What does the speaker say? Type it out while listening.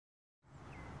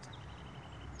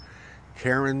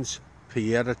Karen's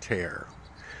Pied-à-Terre,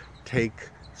 take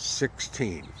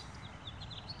 16.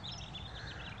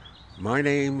 My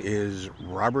name is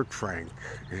Robert Frank,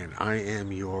 and I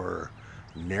am your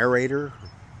narrator,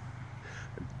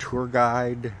 tour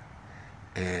guide,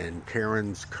 and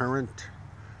Karen's current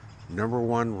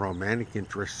 #1 romantic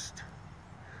interest,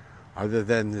 other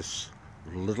than this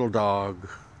little dog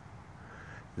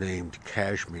named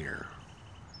Cashmere,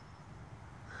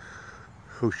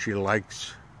 who she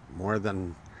likes more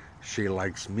than she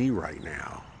likes me right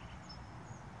now.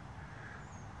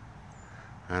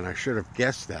 And I should have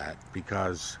guessed that,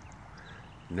 because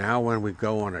now when we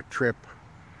go on a trip,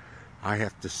 I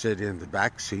have to sit in the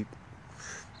back seat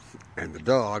and the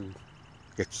dog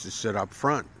gets to sit up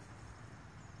front,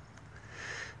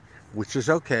 which is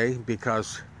okay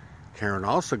because Karen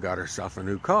also got herself a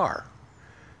new car,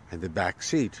 and the back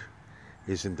seat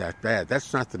isn't that bad.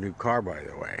 That's not the new car, by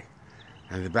the way.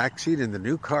 And the back seat in the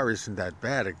new car isn't that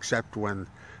bad, except when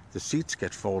the seats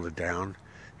get folded down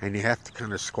and you have to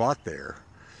kind of squat there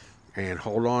and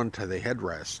hold on to the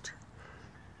headrest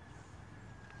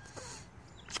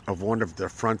of one of the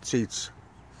front seats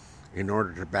in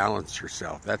order to balance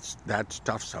yourself. That's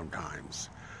tough sometimes.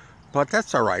 But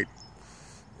that's all right,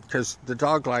 because the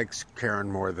dog likes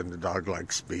Karen more than the dog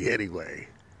likes me anyway.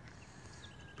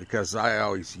 Because I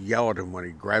always yell at him when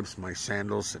he grabs my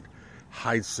sandals and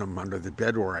hides them under the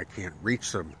bed where I can't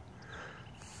reach them,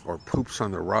 or poops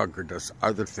on the rug, or does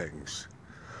other things.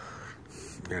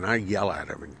 And I yell at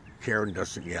him, and Karen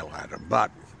doesn't yell at him. But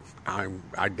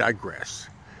I digress.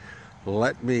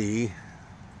 Let me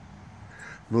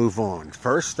move on.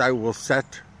 First, I will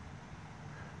set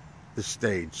the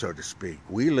stage, so to speak.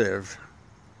 We live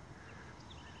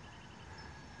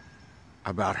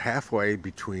about halfway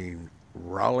between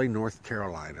Raleigh, North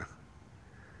Carolina,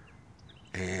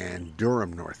 and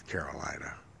Durham, North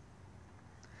Carolina,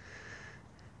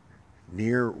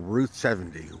 near Route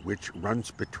 70, which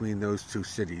runs between those two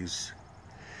cities,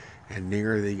 and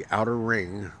near the outer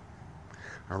ring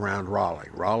around Raleigh.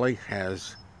 Raleigh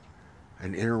has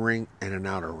an inner ring and an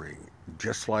outer ring,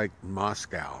 just like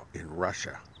Moscow in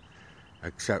Russia,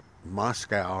 except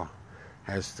Moscow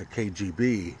has the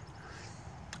KGB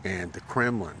and the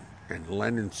Kremlin and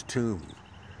Lenin's tomb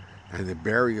and the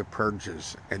barrier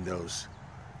purges and those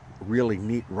really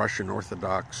neat Russian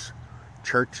Orthodox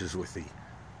churches with the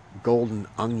golden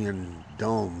onion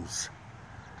domes,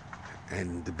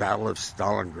 and the Battle of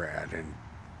Stalingrad. And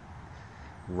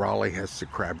Raleigh has the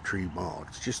Crabtree Mall.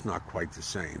 It's just not quite the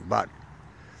same, but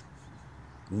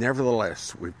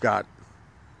nevertheless, we've got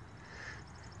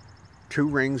 2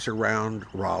 rings around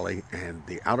Raleigh, and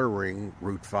the outer ring,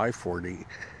 Route 540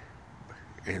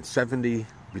 and 70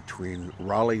 between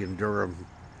Raleigh and Durham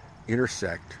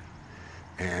intersect,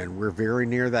 and we're very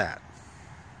near that.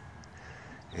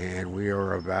 And we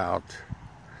are about,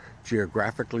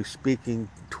 geographically speaking,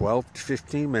 12 to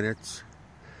 15 minutes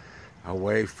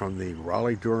away from the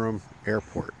Raleigh-Durham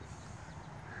airport,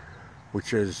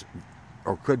 which is,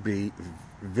 or could be,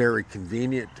 very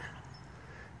convenient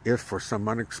if for some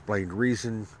unexplained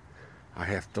reason I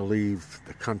have to leave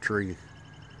the country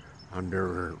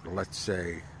under, let's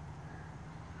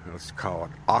call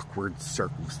it awkward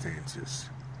circumstances.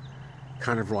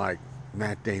 Kind of like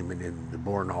Matt Damon in The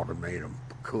Bourne Ultimatum.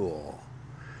 Cool.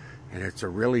 And it's a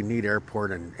really neat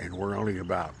airport, and we're only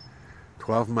about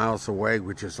 12 miles away,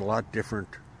 which is a lot different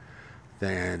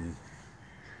than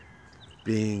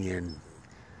being in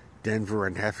Denver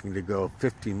and having to go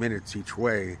 50 minutes each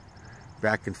way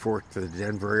back and forth to the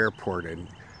Denver airport. And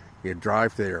you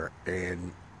drive there,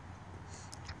 and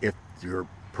if your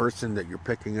person that you're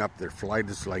picking up, their flight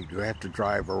is late, you have to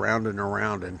drive around and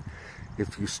around. And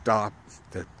if you stop,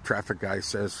 the traffic guy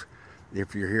says,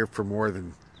 if you're here for more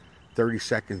than 30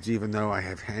 seconds, even though I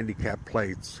have handicap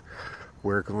plates,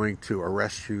 we're going to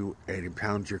arrest you and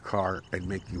impound your car and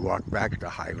make you walk back to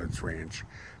Highlands Ranch,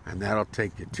 and that'll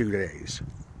take you 2 days.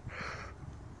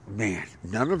 Man,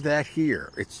 none of that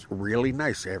here. It's really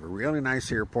nice. They have a really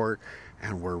nice airport,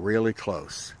 and we're really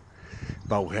close.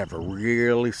 But we have a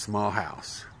really small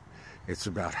house. It's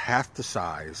about half the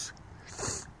size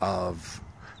of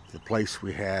the place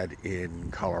we had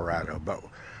in Colorado. But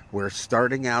we're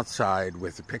starting outside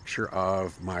with a picture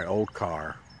of my old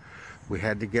car. We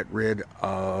had to get rid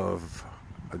of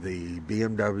the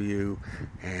BMW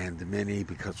and the Mini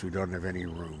because we don't have any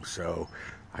room. So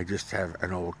I just have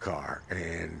an old car,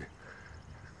 and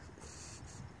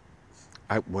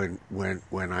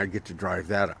when I get to drive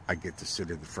that, I get to sit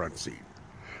in the front seat.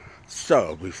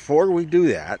 So before we do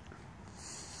that,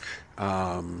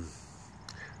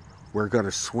 we're going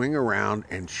to swing around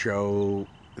and show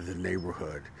the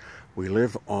neighborhood. We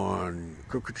live on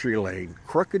Crooked Tree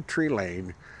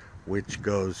Lane, which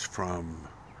goes from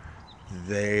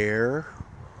there,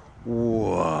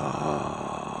 whoa,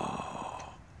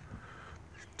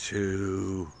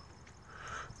 to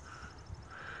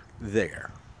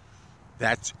there.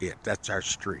 That's it. That's our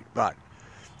street. But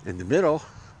in the middle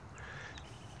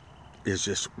is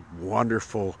this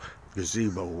wonderful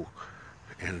gazebo,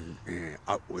 and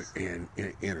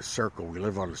in a circle. We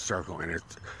live on a circle, and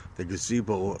it's the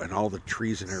gazebo and all the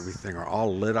trees and everything are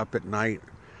all lit up at night,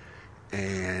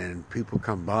 and people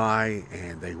come by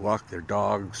and they walk their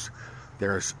dogs.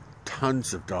 There's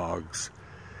tons of dogs,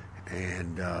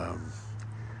 and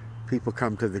people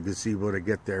come to the gazebo to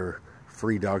get their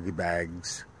free doggy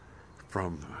bags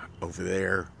from over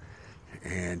there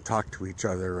and talk to each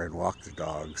other and walk the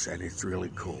dogs, and it's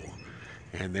really cool.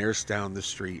 And there's down the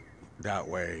street that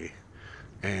way,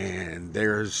 and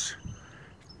there's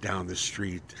down the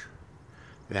street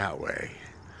that way.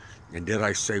 And did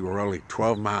I say we're only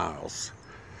 12 miles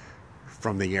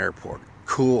from the airport?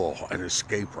 Cool, an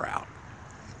escape route.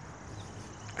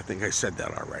 I think I said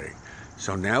that already.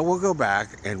 So now we'll go back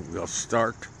and we'll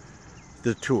start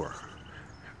the tour.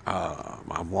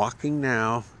 I'm walking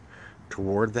now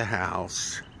toward the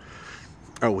house.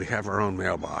 Oh, we have our own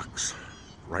mailbox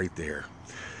right there.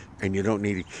 And you don't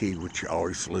need a key, which you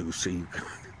always lose, so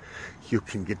you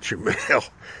can get your mail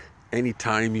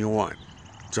anytime you want.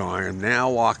 So I am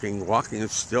now walking. Walking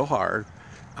is still hard.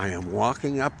 I am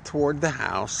walking up toward the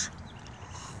house.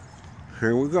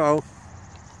 Here we go.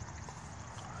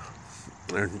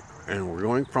 And we're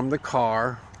going from the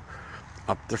car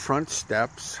up the front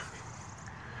steps.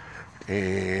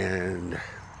 And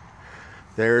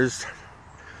there's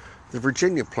the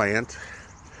Virginia plant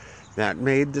that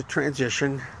made the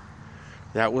transition.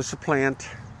 That was a plant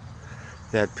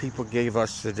that people gave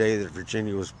us the day that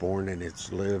Virginia was born, and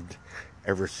it's lived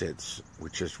ever since,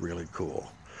 which is really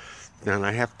cool. And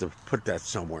I have to put that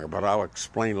somewhere, but I'll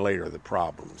explain later the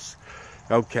problems.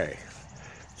 Okay,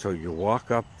 so you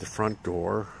walk up the front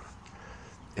door,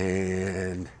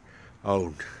 and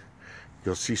oh,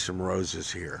 you'll see some roses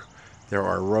here. There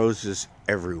are roses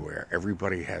everywhere.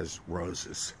 Everybody has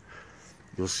roses.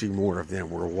 You'll see more of them.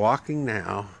 We're walking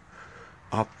now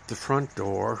up the front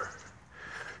door,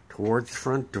 towards the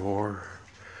front door.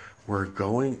 We're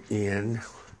going in.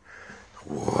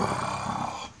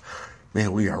 Whoa.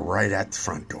 Man, we are right at the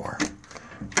front door.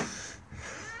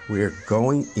 We are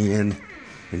going in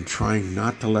and trying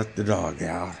not to let the dog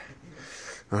out.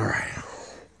 All right.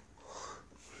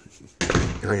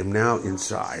 I am now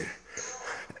inside.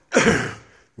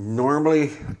 Normally,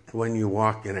 when you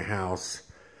walk in a house,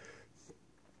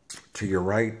 to your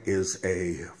right is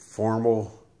a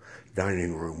formal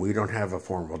dining room. We don't have a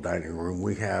formal dining room.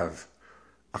 We have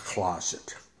a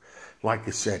closet. Like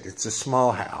I said, it's a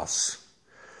small house.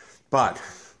 But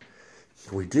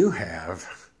we do have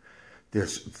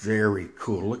this very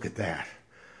cool, look at that,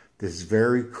 this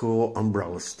very cool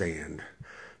umbrella stand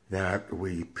that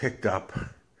we picked up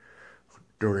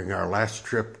during our last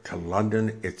trip to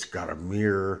London. It's got a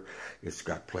mirror. It's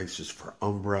got places for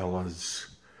umbrellas.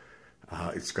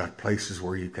 It's got places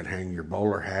where you can hang your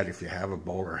bowler hat if you have a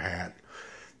bowler hat.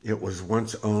 It was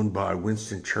once owned by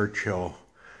Winston Churchill,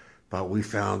 but we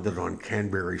found it on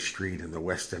Canberra Street in the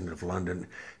West End of London,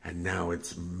 and now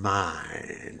it's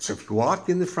mine. So if you walk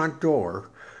in the front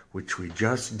door, which we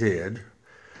just did,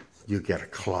 you get a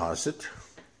closet.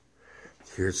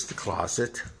 Here's the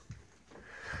closet.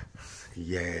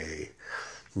 Yay.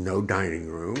 No dining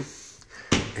room.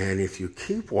 And if you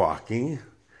keep walking,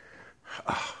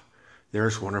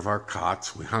 there's one of our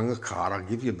cots. We hung a cot. I'll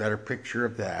give you a better picture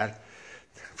of that.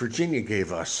 Virginia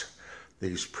gave us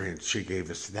these prints. She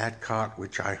gave us that cot,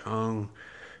 which I hung,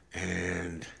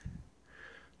 and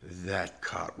that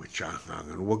cot, which I hung.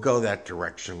 And we'll go that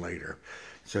direction later.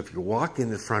 So if you walk in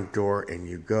the front door and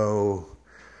you go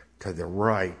to the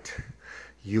right,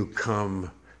 you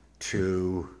come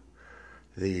to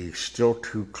the still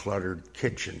too cluttered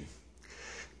kitchen.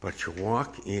 But you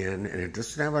walk in, and it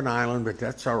doesn't have an island, but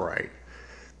that's all right.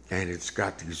 And it's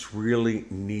got these really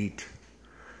neat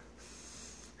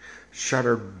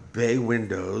shuttered bay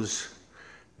windows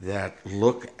that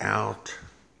look out,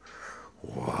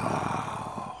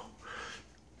 wow,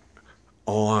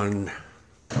 on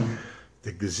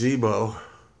the gazebo,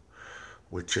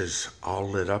 which is all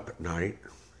lit up at night.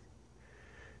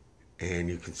 And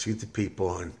you can see the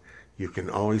people, and you can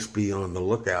always be on the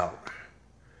lookout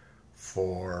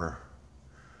for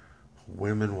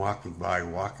women walking by,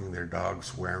 walking their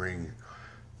dogs, wearing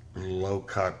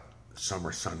low-cut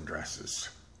summer sundresses.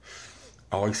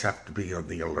 Always have to be on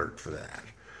the alert for that.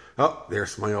 Oh,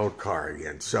 there's my old car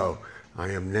again. So I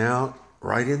am now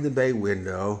right in the bay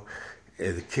window.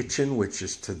 The kitchen, which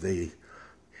is to the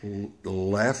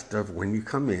left of when you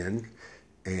come in.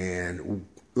 And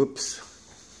oops,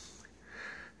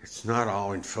 it's not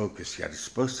all in focus yet. It's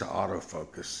supposed to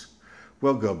autofocus.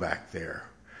 We'll go back there.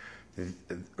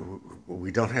 We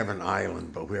don't have an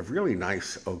island, but we have really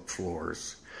nice oak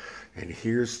floors. And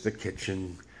here's the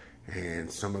kitchen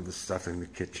and some of the stuff in the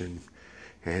kitchen.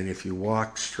 And if you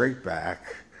walk straight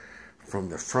back from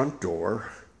the front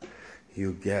door,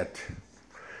 you get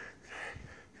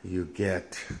a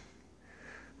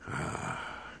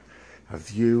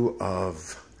view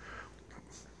of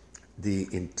the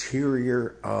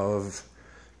interior of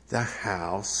the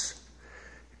house.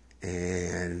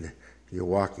 And you're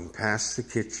walking past the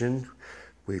kitchen.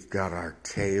 We've got our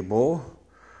table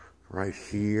right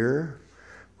here.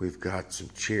 We've got some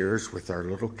chairs with our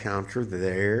little counter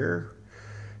there.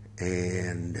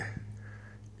 And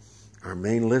our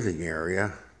main living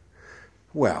area,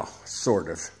 well, sort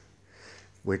of,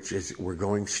 which is, we're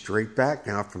going straight back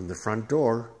now from the front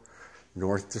door,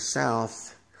 north to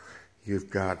south. You've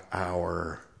got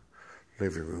our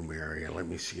living room area. Let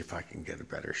me see if I can get a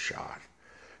better shot.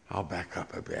 I'll back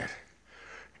up a bit.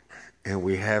 And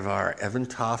we have our Evan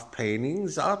Toft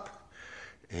paintings up,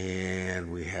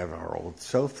 and we have our old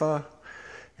sofa,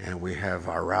 and we have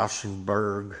our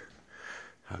Rauschenberg,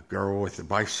 a girl with a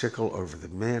bicycle over the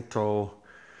mantle,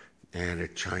 and a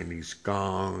Chinese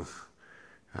gong,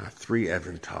 3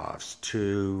 Evan Tofts,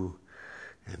 2,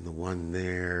 and the one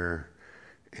there,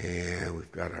 and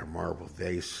we've got our marble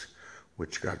vase,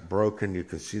 which got broken. You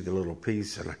can see the little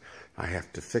piece, and I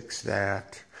have to fix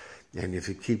that. And if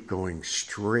you keep going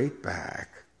straight back,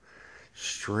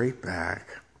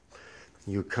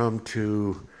 you come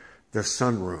to the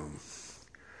sunroom,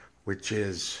 which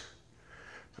is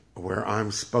where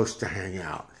I'm supposed to hang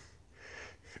out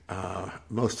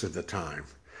most of the time.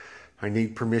 I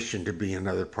need permission to be in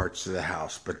other parts of the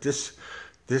house, but this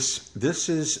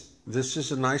is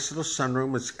a nice little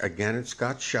sunroom. It's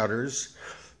got shutters.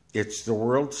 It's the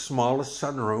world's smallest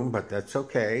sunroom, but that's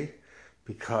okay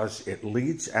because it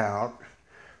leads out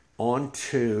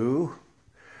onto,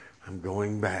 I'm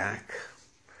going back,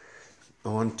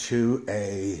 onto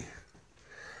a,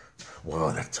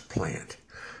 whoa, that's a plant.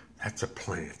 That's a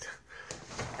plant.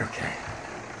 Okay.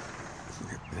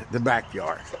 The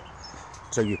backyard.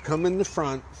 So you come in the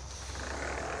front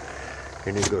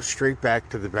and you go straight back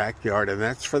to the backyard, and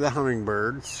that's for the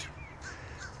hummingbirds.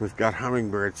 We've got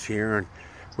hummingbirds here, and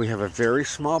we have a very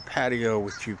small patio,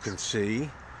 which you can see.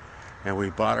 And we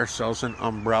bought ourselves an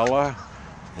umbrella,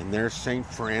 and there's St.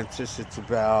 Francis. It's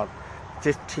about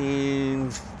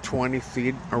 15, 20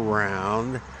 feet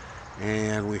around,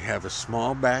 and we have a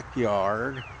small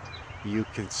backyard. You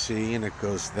can see, and it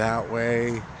goes that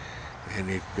way, and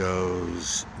it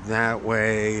goes that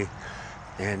way,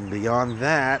 and beyond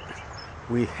that,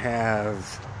 we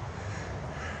have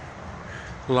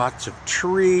lots of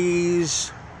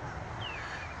trees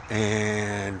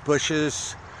and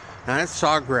bushes. Now that's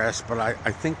sawgrass, but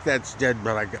I think that's dead,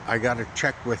 but I got to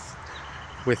check with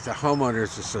the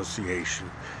homeowners association.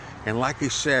 And like he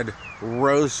said,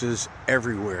 roses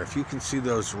everywhere. If you can see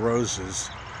those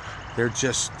roses,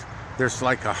 there's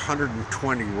like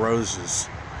 120 roses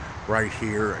right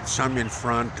here, and some in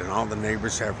front, and all the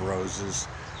neighbors have roses.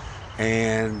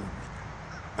 And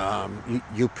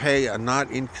you pay a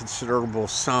not inconsiderable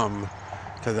sum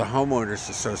to the homeowners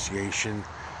association,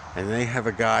 and they have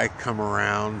a guy come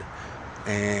around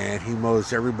and he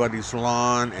mows everybody's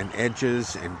lawn and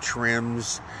edges and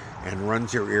trims and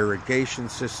runs their irrigation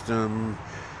system,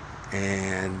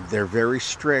 and they're very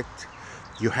strict.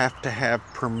 You have to have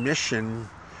permission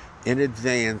in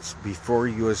advance before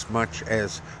you as much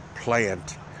as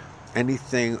plant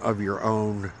anything of your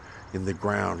own in the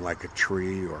ground, like a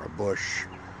tree or a bush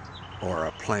or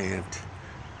a plant.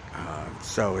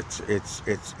 So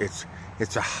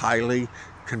it's a highly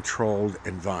controlled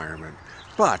environment,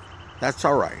 but that's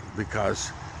all right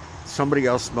because somebody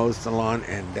else mows the lawn,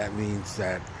 and that means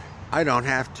that I don't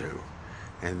have to.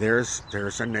 And there's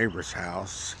a neighbor's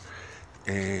house,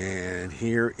 and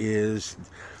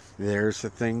there's the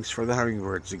things for the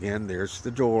hummingbirds again. There's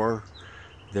the door.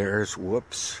 There's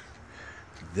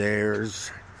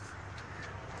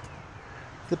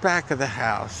the back of the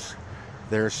house.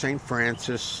 There's St.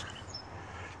 Francis,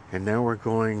 and now we're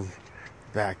going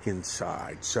back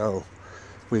inside. So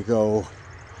we go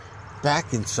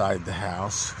back inside the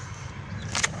house.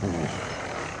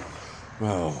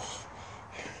 Oh.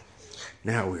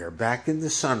 Now we are back in the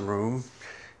sunroom.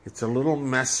 It's a little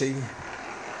messy.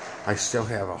 I still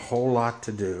have a whole lot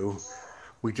to do.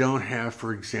 We don't have,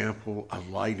 for example, a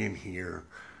light in here.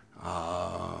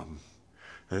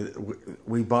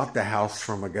 We bought the house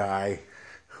from a guy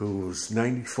who's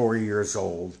 94 years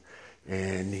old,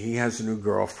 and he has a new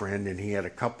girlfriend, and he had a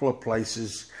couple of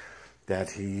places that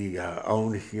he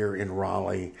owned here in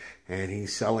Raleigh, and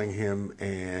he's selling him,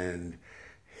 and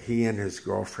he and his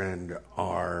girlfriend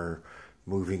are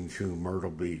moving to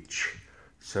Myrtle Beach.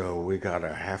 So we got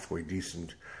a halfway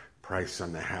decent price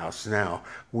on the house. Now,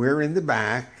 we're in the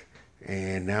back,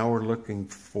 and now we're looking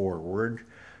forward.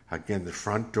 Again, the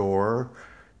front door,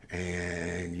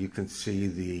 and you can see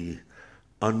the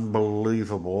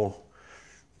unbelievable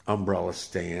umbrella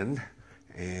stand,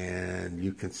 and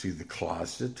you can see the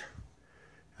closet,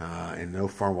 and no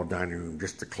formal dining room,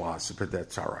 just a closet, but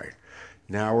that's all right.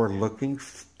 Now we're looking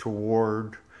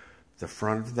toward the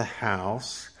front of the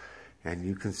house, and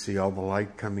you can see all the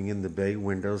light coming in the bay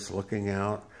windows, looking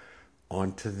out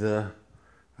onto the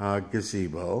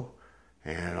gazebo,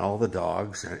 and all the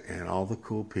dogs and all the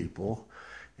cool people.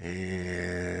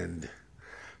 And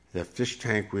the fish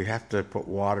tank, we have to put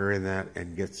water in that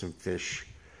and get some fish,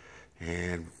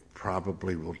 and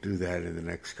probably we'll do that in the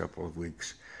next couple of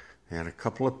weeks. And a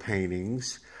couple of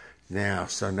paintings. Now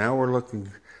we're looking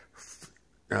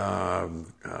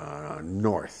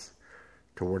north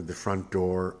toward the front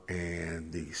door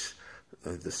and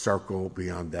the circle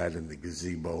beyond that and the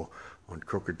gazebo on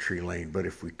Crooked Tree Lane. But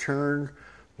if we turn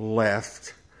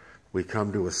left, we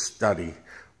come to a study,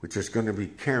 which is going to be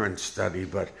Karen's study,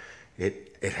 but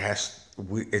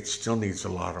it still needs a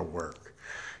lot of work,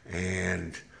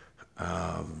 and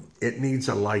it needs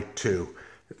a light too.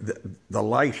 The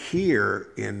light here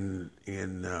in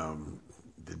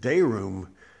the day room,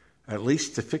 at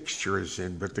least the fixture is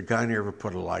in, but the guy never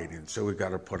put a light in, so we got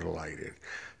to put a light in.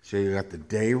 So you got the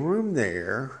day room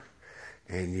there,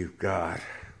 and you've got,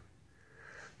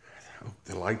 oh,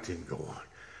 the light didn't go on.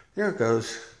 There it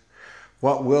goes.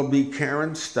 What will be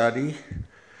Karen's study,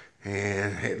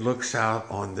 and it looks out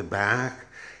on the back,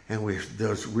 and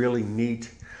those really neat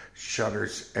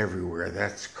shutters everywhere.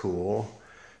 That's cool.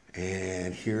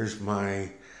 And here's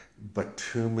my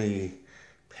Batumi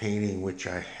painting, which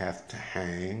I have to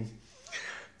hang.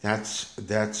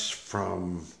 That's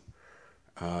from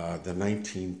the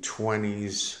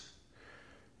 1920s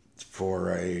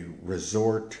for a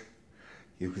resort.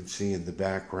 You can see in the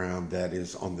background that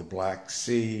is on the Black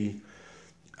Sea,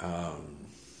 a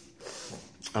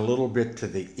little bit to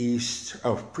the east,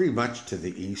 pretty much to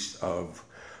the east of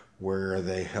where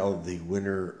they held the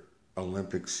Winter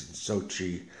Olympics in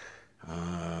Sochi,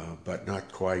 but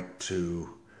not quite to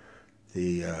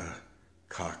the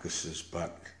Caucasus,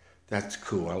 but that's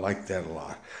cool. I like that a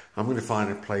lot. I'm going to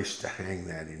find a place to hang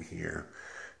that in here,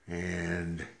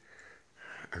 and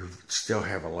I still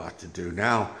have a lot to do.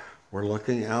 Now, we're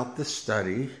looking out the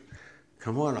study.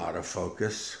 Come on,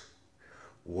 autofocus.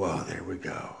 Whoa, there we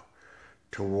go.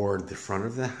 Toward the front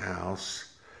of the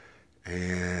house,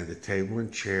 and the table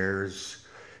and chairs,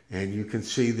 and you can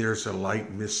see there's a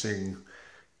light missing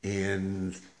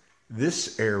in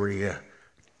this area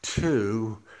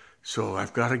too, so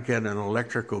I've got to get an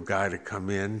electrical guy to come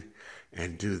in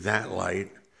and do that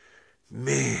light.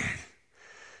 Man,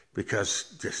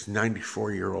 because this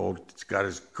 94-year-old's got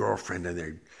his girlfriend, and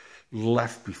they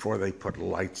left before they put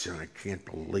lights in. I can't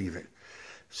believe it.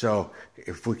 So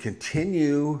if we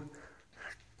continue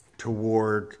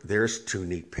toward, there's two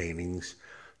neat paintings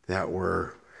that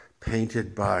were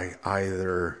painted by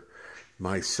either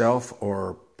myself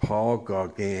or Paul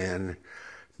Gauguin.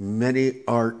 Many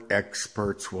art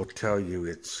experts will tell you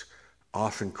it's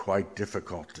often quite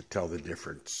difficult to tell the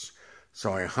difference.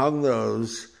 So I hung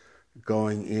those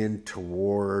going in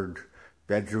toward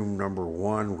bedroom number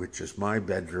 1, which is my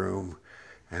bedroom,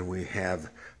 and we have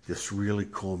this really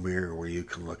cool mirror where you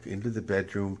can look into the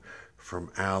bedroom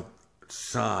from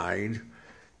outside,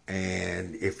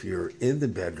 and if you're in the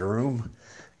bedroom,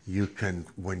 you can,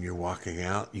 when you're walking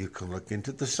out, you can look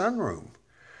into the sunroom.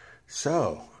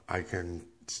 So I can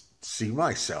see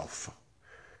myself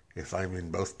if I'm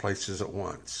in both places at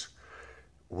once,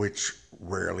 which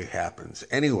rarely happens.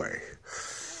 Anyway,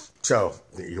 so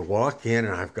you walk in,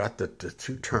 and I've got the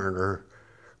two Turner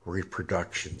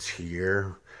reproductions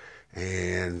here,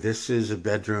 and this is a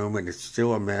bedroom, and it's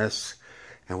still a mess,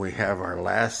 and we have our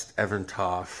last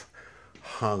Eventhoff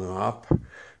hung up,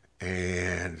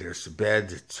 and there's a bed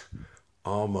that's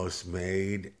almost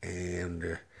made,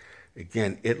 and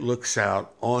again, it looks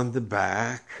out on the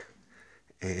back,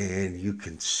 and you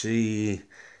can see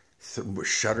some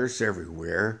shutters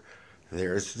everywhere.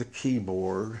 There's the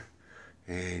keyboard,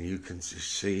 and you can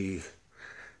see,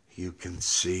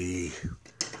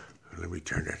 let me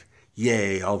turn it.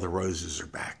 Yay, all the roses are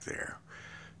back there.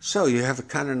 So you have a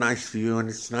kind of nice view, and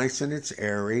it's nice and it's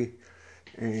airy.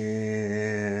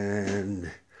 And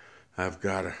I've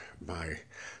got my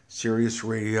Sirius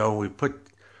radio.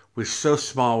 We're so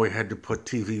small we had to put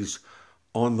TVs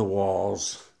on the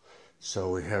walls.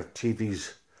 So we have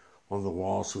TVs on the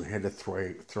walls. We had to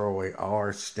throw away all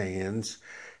our stands.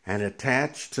 And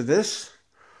attached to this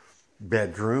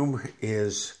bedroom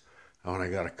is, oh, and I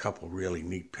got a couple really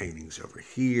neat paintings over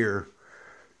here.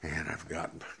 And I've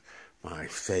got my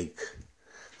fake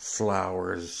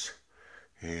flowers.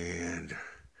 And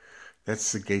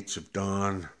that's the Gates of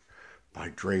Dawn by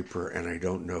Draper. And I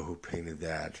don't know who painted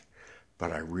that,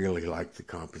 but I really like the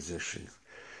composition.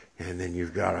 And then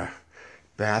you've got a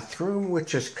bathroom,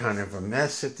 which is kind of a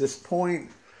mess at this point.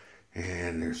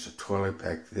 And there's a toilet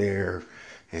back there.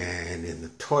 And in the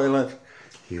toilet,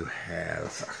 you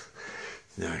have,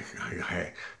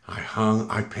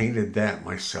 I painted that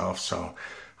myself, so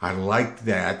I liked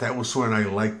that. That was when I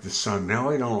liked the sun. Now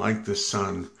I don't like the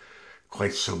sun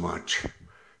quite so much.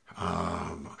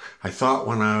 I thought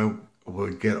when I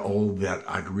would get old that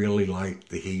I'd really like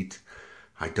the heat.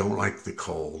 I don't like the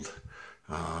cold.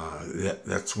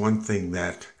 That's one thing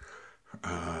that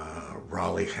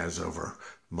Raleigh has over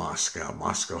Moscow.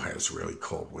 Moscow has really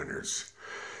cold winters.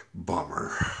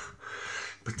 Bummer.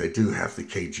 But they do have the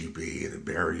KGB and the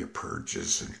barrier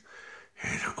purges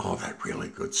and all that really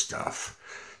good stuff.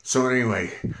 So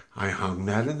anyway, I hung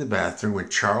that in the bathroom, and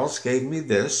Charles gave me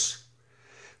this,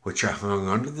 which I hung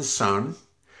under the sun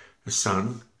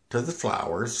to the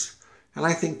flowers, and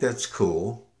I think that's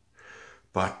cool.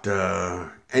 But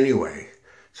anyway,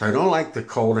 so I don't like the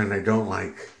cold, and I don't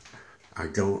like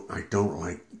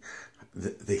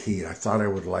the heat. I thought I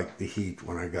would like the heat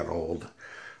when I got old,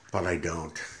 but I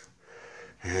don't.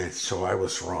 And so I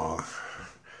was wrong.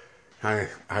 I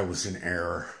was in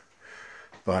error.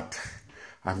 But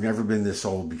I've never been this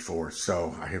old before,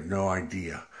 so I have no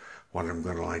idea what I'm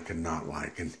going to like and not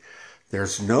like. And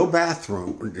there's no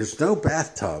bathroom, there's no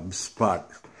bathtubs,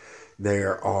 but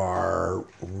there are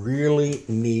really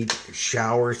neat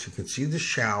showers. You can see the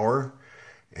shower,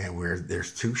 and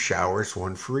there's 2 showers,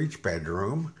 one for each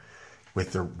bedroom,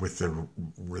 with the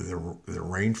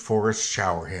rainforest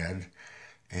shower head,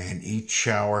 and each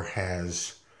shower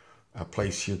has a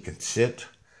place you can sit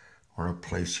or a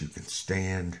place you can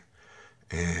stand,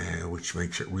 and which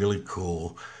makes it really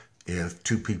cool if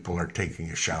 2 people are taking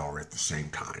a shower at the same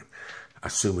time,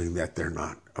 assuming that they're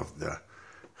not of the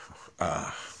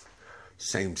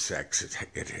same sex.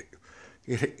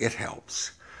 It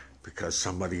helps, because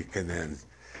somebody can then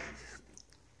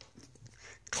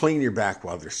clean your back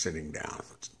while they're sitting down.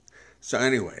 So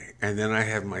anyway, and then I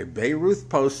have my Bayreuth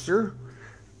poster,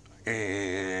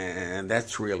 and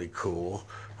that's really cool,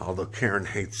 although Karen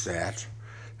hates that.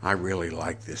 I really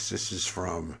like this. This is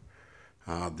from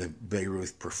the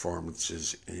Bayreuth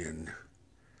performances in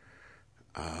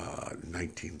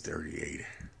 1938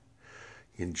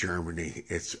 in Germany.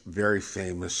 It's very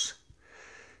famous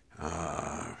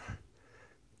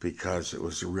because it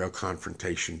was a real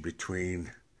confrontation between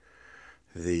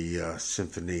the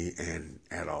symphony and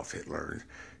Adolf Hitler.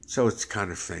 So it's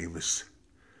kind of famous.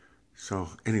 So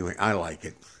anyway, I like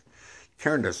it.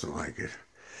 Karen doesn't like it.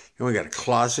 And we got a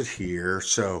closet here.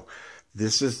 So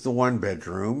this is the 1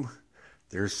 bedroom.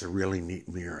 There's the really neat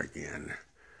mirror again.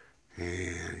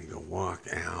 And you walk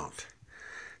out.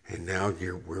 And now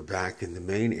we're back in the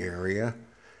main area.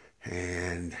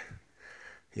 And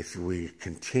if we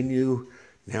continue,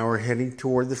 now we're heading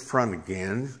toward the front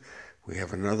again. We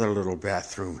have another little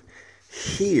bathroom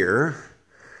here,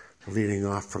 leading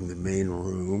off from the main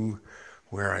room,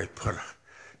 where I put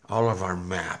all of our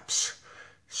maps.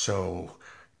 So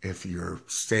if you're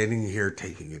standing here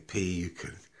taking a pee,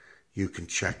 you can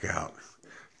check out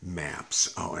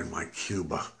maps. Oh, and my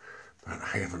Cuba, but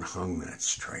I haven't hung that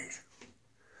straight.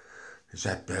 Is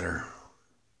that better?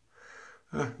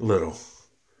 A little.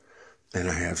 And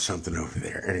I have something over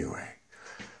there. Anyway,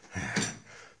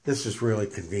 this is really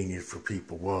convenient for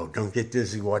people. Whoa, don't get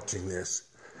dizzy watching this.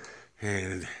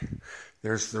 And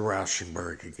there's the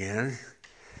Rauschenberg again.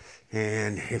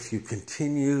 And if you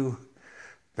continue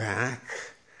back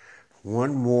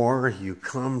one more, you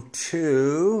come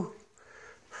to,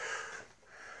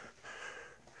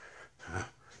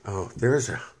 there's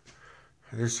a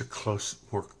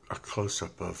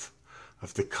close-up of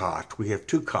the cot. We have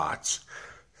 2 cots,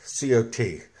 COT.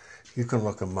 You can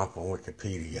look them up on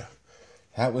Wikipedia.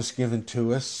 That was given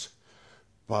to us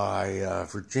by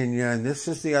Virginia, and this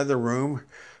is the other room,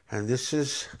 and this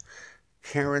is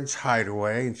Karen's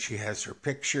hideaway, and she has her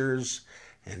pictures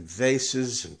and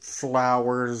vases and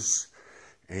flowers,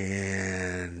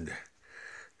 and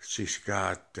she's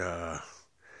got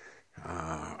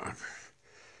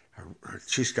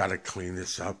She's got to clean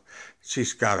this up.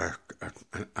 She's got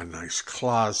a nice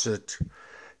closet,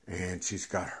 and she's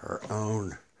got her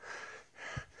own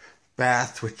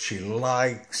bath, which she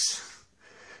likes,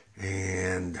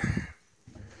 and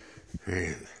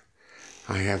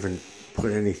I haven't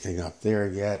put anything up there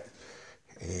yet,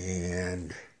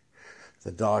 and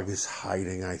the dog is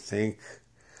hiding, I think.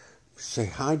 Say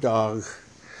hi, dog,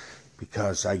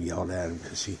 because I yelled at him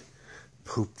because he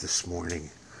pooped this morning.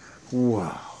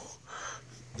 Wow.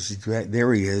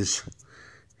 There he is.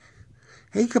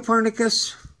 Hey,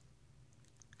 Copernicus.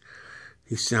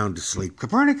 He's sound asleep.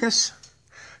 Copernicus.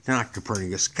 Not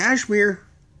Copernicus. Kashmir.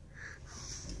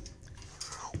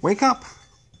 Wake up.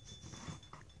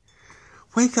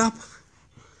 Wake up.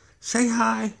 Say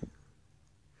hi.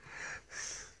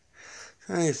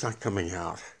 He's not coming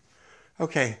out.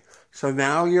 Okay, so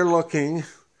now you're looking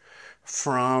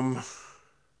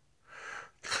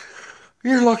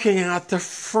out the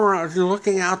front, you're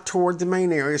looking out toward the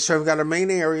main area. So we've got a main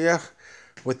area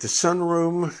with the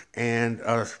sunroom and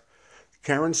a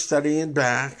Karen's study in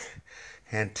back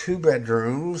and 2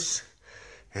 bedrooms.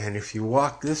 And if you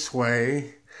walk this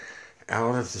way,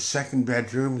 out of the 2nd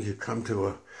bedroom, you come to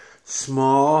a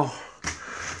small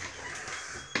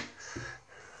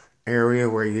area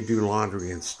where you do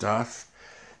laundry and stuff.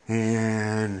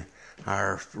 And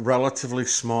our relatively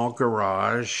small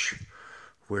garage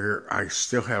where I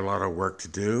still have a lot of work to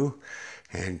do.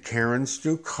 And Karen's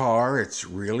new car, it's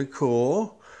really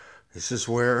cool. This is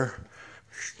where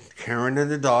Karen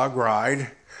and the dog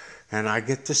ride, and I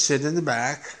get to sit in the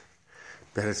back.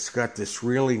 But it's got this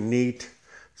really neat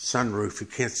sunroof. You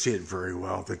can't see it very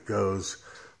well, that goes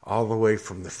all the way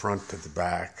from the front to the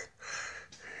back.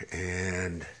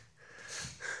 And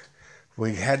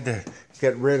we had to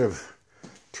get rid of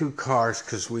 2 cars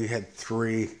because we had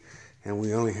 3, and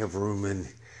we only have room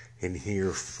in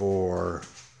here for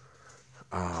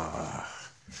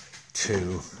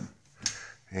 2.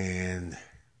 And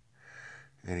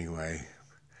anyway,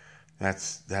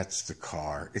 that's the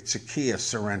car. It's a Kia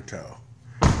Sorento.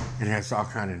 It has all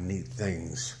kind of neat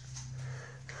things.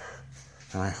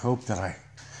 And I hope that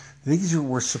these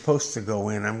were supposed to go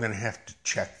in. I'm going to have to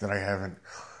check that I haven't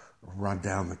run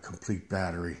down the complete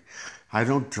battery. I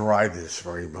don't drive this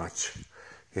very much.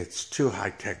 It's too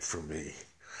high-tech for me.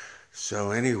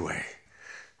 So anyway,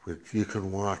 you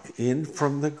can walk in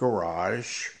from the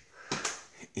garage,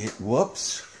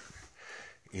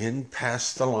 in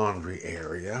past the laundry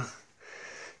area.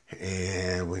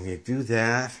 And when you do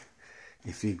that,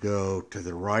 if you go to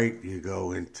the right, you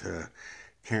go into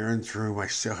Karen's room. I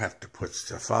still have to put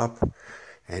stuff up.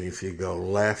 And if you go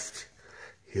left,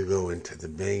 you go into the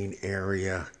main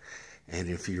area. And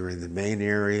if you're in the main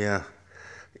area,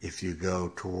 if you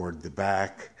go toward the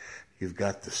back, you've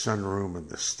got the sunroom and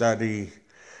the study.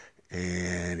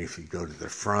 And if you go to the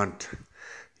front,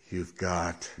 you've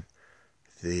got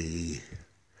the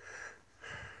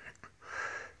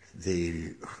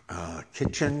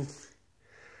kitchen,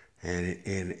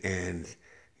 and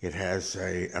it has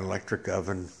a electric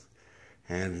oven.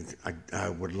 And I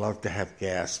would love to have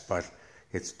gas, but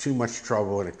it's too much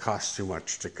trouble and it costs too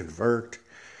much to convert.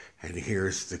 And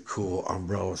here's the cool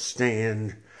umbrella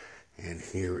stand. And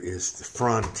here is the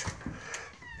front.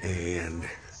 And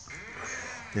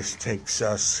this takes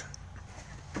us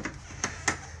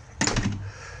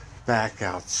back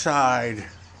outside.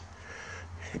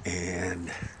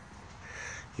 And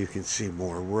you can see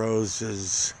more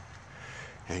roses.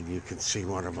 And you can see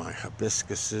one of my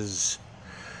hibiscuses.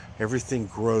 Everything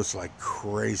grows like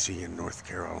crazy in North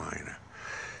Carolina.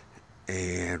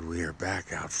 And we are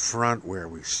back out front where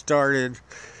we started.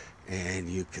 And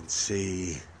you can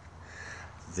see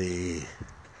the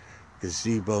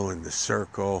gazebo and the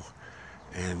circle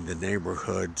and the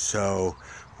neighborhood. So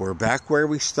we're back where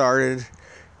we started,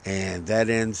 and that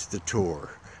ends the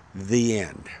tour. The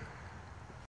end.